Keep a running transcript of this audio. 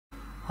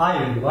Hi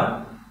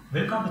everyone,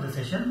 welcome to the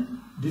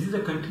session. This is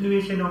a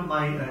continuation of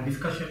my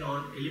discussion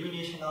on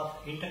elimination of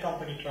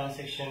intercompany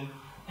transaction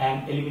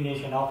and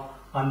elimination of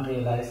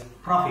unrealized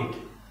profit.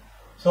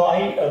 So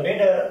I made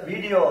a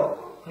video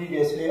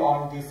previously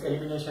on this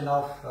elimination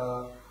of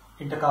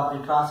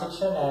intercompany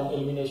transaction and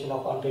elimination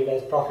of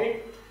unrealized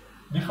profit.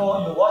 Before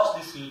you watch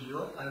this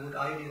video, I would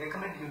highly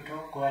recommend you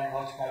to go and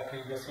watch my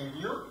previous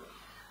video,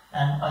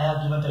 and I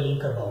have given the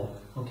link above.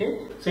 Okay,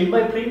 so in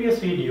my previous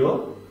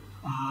video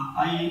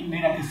I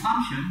made an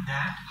assumption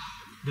that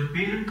the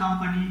parent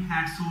company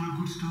had sold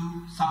goods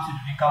to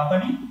subsidiary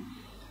company,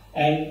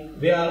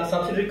 and where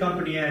subsidiary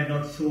company had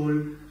not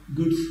sold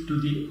goods to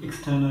the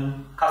external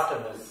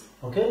customers.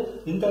 Okay,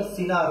 in that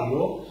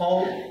scenario,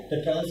 how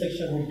the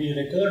transaction would be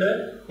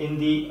recorded in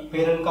the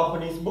parent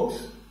company's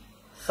books,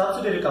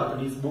 subsidiary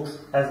company's books,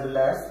 as well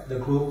as the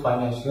group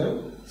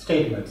financial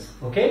statements.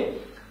 Okay,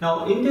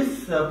 now in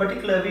this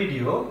particular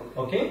video,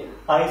 okay,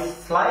 I have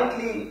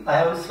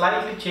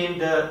slightly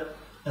changed the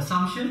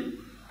assumption.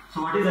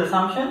 So what is the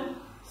assumption?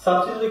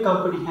 Subsidiary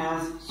company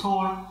has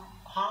sold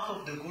half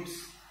of the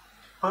goods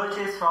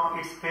purchased from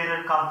its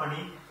parent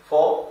company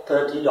for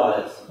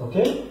 $30.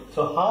 Okay,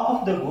 so half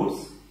of the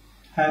goods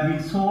have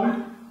been sold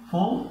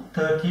for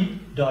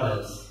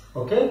 $30.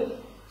 Okay,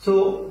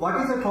 so what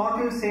is the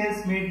total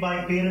sales made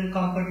by parent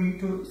company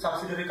to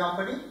subsidiary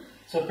company?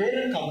 So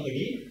parent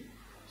company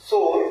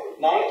sold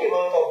 90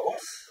 worth of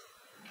goods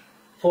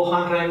for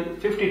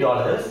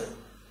 $150.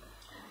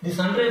 This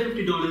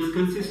 $150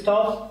 consists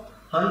of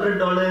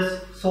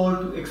 $100 sold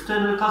to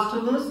external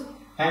customers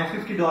and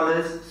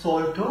 $50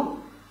 sold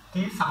to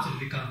the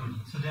subsidiary company.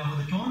 So therefore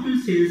the total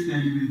sales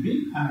value will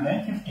be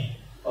 150.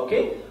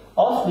 Okay,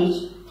 of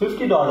which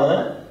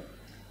 $50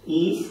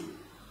 is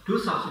to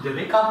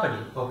subsidiary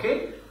company.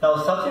 Okay, now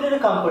subsidiary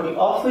company,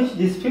 of which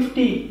this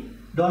 $50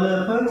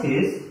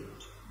 purchase,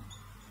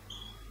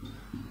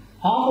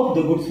 half of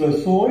the goods were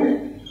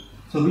sold,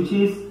 so which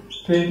is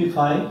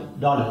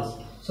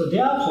 $25. So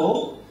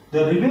therefore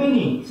the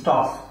remaining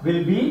stocks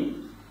will be,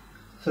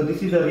 so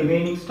this is the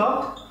remaining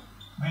stock,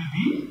 will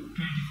be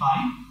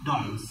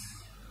 $25.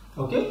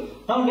 Okay,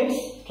 now let's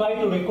try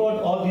to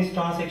record all these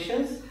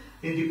transactions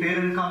in the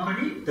parent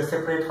company, the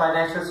separate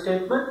financial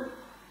statement,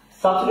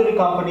 subsidiary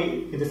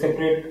company in the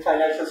separate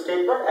financial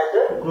statement, and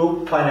the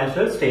group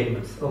financial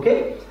statements.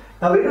 Okay,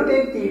 now when you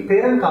take the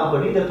parent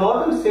company, the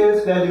total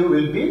sales value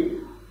will be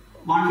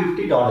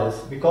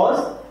 $150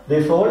 because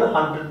they sold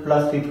 100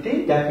 plus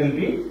 50, that will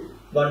be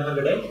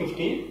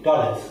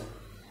 $150.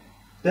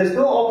 There is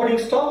no opening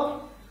stock.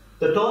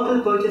 The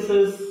total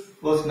purchases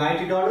was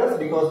 $90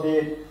 because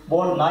they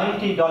bought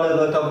 $90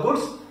 worth of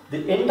goods.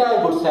 The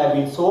entire goods have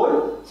been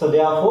sold, so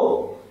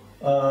therefore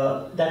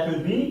that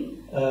will be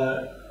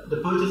the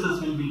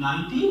purchases will be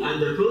 90 and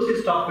the closing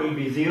stock will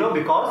be 0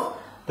 because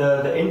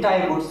the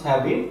entire goods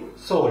have been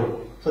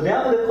sold. So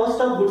therefore the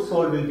cost of goods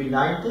sold will be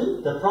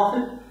 90. The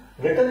profit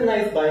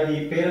recognized by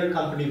the parent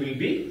company will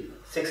be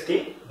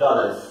 $60.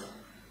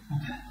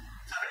 Okay.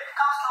 So when it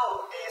comes to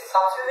the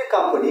subsidiary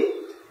company,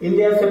 in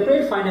their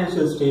separate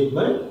financial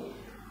statement,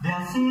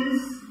 their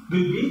sales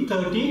will be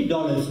 $30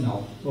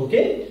 now.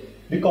 Okay,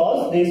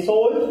 because they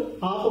sold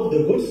half of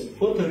the goods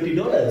for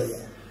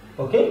 $30.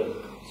 Okay,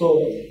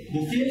 so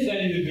the sales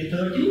value will be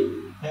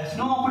 30. There is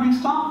no opening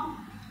stock.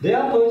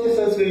 Their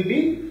purchases will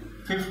be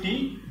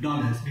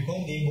 $50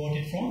 because they bought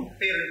it from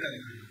parent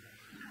company,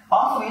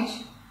 of which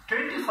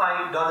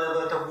 $25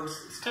 worth of goods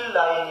still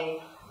lying in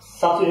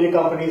subsidiary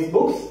company's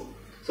books.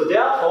 So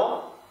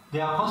therefore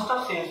their cost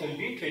of sales will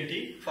be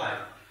 25.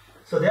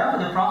 So therefore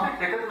the profit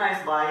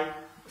recognized by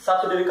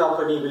subsidiary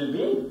company will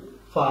be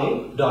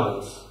 $5.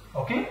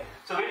 Okay,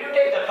 so when you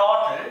take the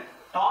total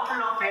of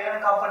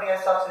parent company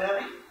and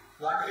subsidiary,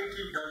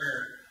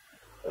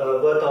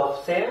 $180 worth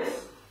of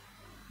sales,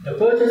 the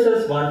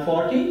purchases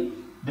 140,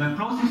 the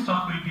closing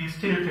stock will be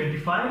still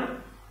 25,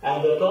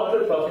 and the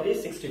total profit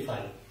is 65.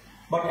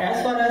 But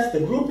as far as the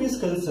group is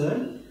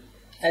concerned,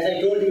 as I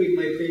told you in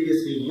my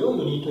previous video,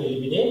 you need to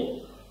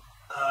eliminate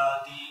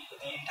the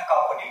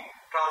intercompany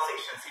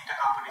transactions,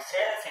 intercompany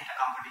sales,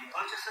 intercompany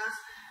purchases,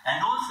 and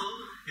also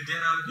if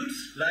there are goods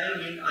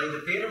lying in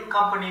either parent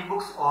company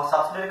books or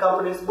subsidiary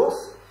company's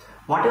books,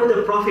 whatever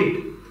the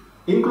profit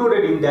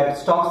included in that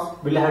stocks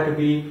will have to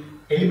be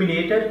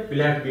eliminated,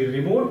 will have to be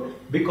removed,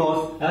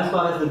 because as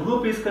far as the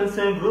group is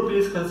concerned, group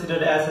is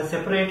considered as a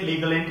separate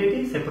legal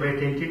entity,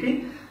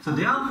 So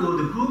therefore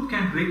the group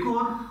can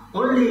record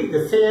only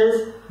the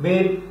sales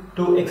made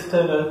to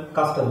external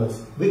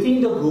customers.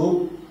 Within the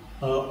group,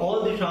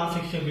 all the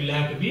transactions will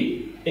have to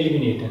be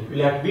eliminated,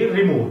 will have to be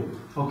removed.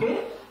 Okay,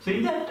 so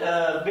in that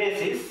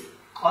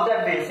on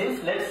that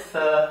basis, let's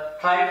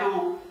try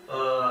to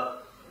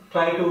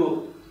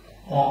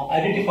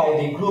identify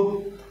the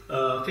group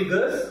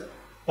figures.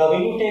 Now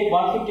when you take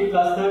 150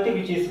 plus 30,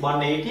 which is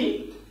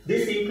 180,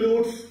 this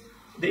includes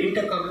the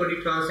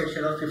intercompany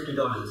transaction of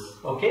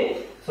 $50.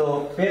 Okay,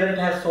 so parent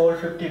has sold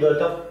 $50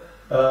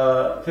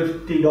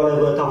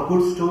 worth of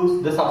goods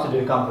to the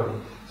subsidiary company.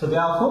 So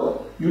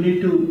therefore you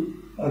need to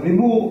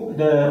remove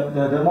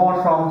the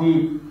amount from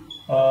the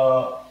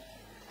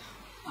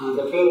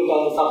the parent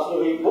and the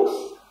subsidiary books.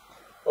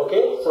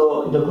 Okay,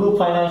 so in the group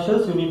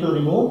financials you need to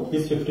remove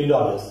this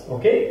 $50.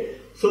 Okay,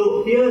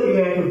 so here you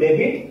have to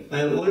debit. I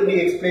have already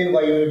explained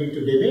why you need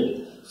to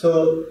debit.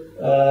 So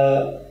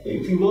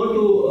if you want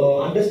to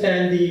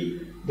understand the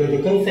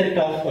concept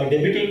of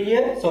debiting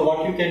here, so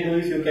what you can do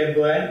is you can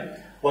go and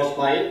watch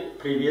my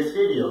previous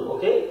video.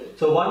 Okay,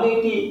 so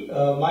 180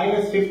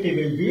 minus 50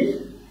 will be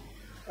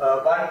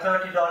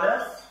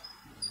 $130.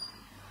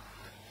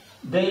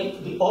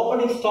 Then the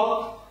opening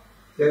stock,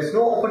 there is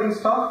no opening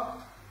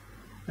stock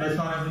as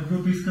far as the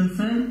group is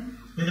concerned.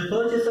 Then the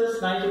purchases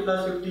 90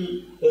 plus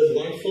 50 is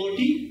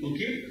 140.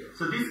 Okay,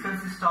 so this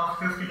consists of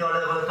 $50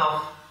 worth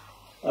of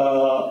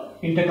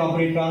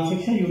intercompany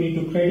transaction. You need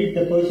to credit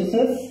the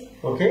purchases.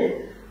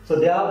 Okay, so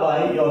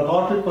thereby your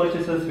total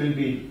purchases will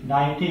be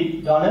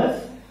 $90.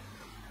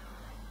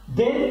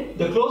 Then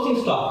the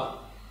closing stock,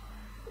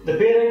 the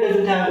parent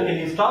doesn't have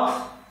any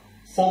stocks.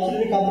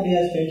 Subsidiary company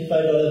has $25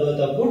 worth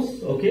of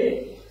goods.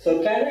 Okay,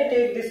 so can we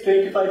take this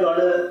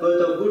 $25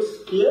 worth of goods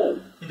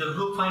here in the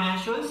group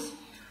financials?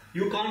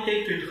 You can't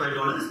take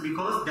 $25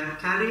 because that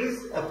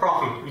carries a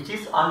profit which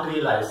is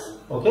unrealized.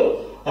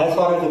 Okay, as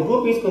far as the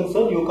group is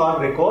concerned, you can't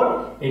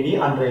record any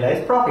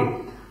unrealized profit.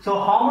 So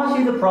how much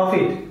is the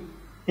profit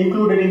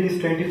included in this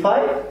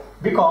 25?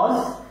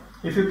 Because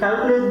if you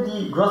calculate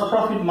the gross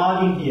profit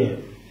margin here,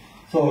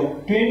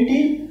 so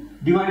 20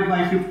 divided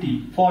by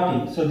 50,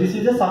 40. So this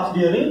is the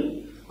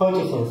subsidiary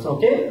purchases.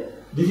 Okay,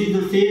 this is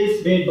the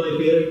sales made by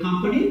parent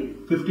company,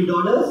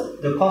 $50.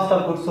 The cost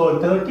of goods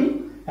sold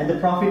 30, and the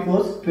profit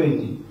was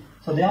 20.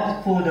 So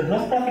therefore the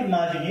gross profit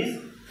margin is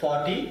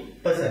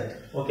 40%.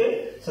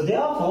 Okay, so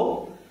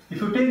therefore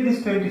if you take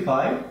this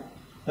 25,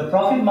 the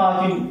profit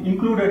margin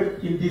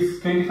included in this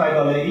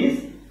 $25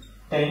 is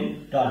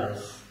 $10.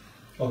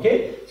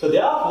 Okay, so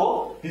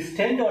therefore this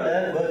 $10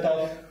 worth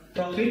of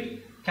profit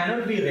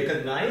cannot be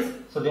recognized.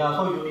 So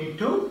therefore you need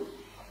to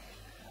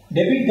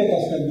debit the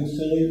cost of goods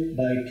sold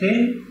by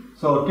 10.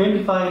 So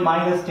 25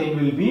 minus 10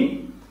 will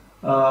be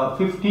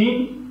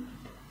 15.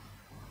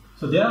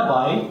 So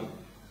thereby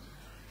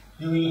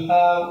you will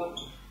have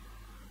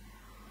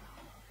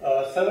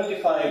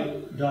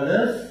 $75.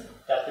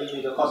 That will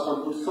be the cost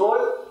of goods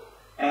sold,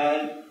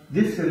 and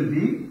this will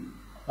be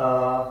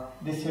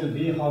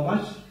how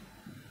much?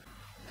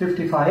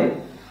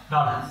 $55.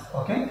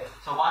 Okay,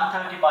 so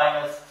 130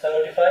 minus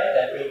 75,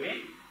 that will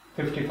be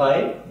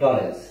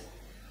 $55.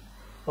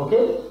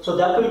 Okay, so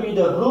that will be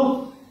the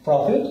group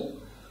profit.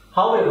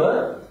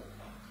 However,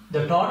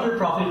 the total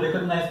profit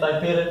recognized by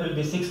parent will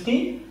be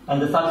 60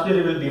 and the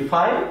subsidiary will be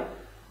 5.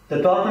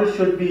 The total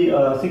should be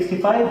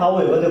 65.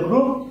 However, the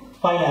group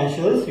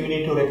financials you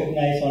need to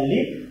recognize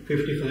only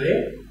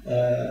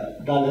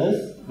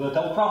 $55 worth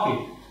of profit.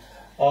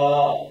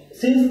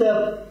 Since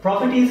the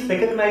profit is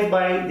recognized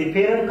by the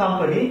parent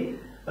company,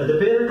 has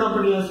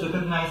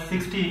recognized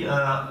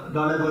 $60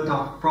 worth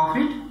of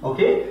profit.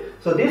 Okay,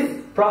 so this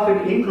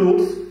profit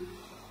includes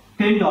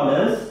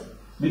 $10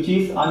 which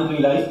is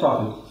unrealized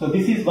profit. So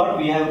this is what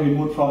we have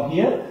removed from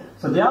here.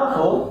 So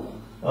therefore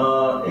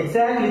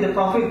exactly the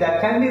profit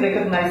that can be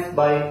recognized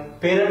by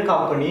parent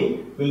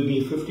company will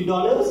be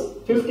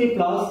 $50. 50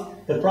 plus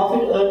the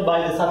profit earned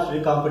by the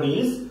subsidiary company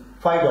is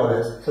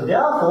 $5. So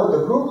therefore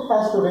the group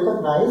has to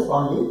recognize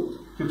only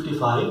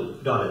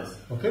 $55.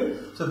 Okay,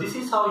 so this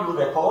is how you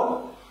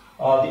record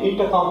the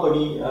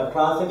intercompany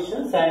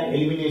transactions and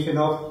elimination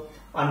of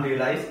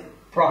unrealized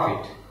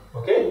profit.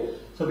 Okay,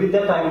 so with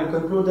that I will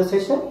conclude the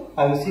session.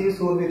 I will see you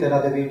soon with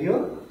another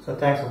video. So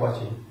thanks for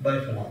watching. Bye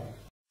for now.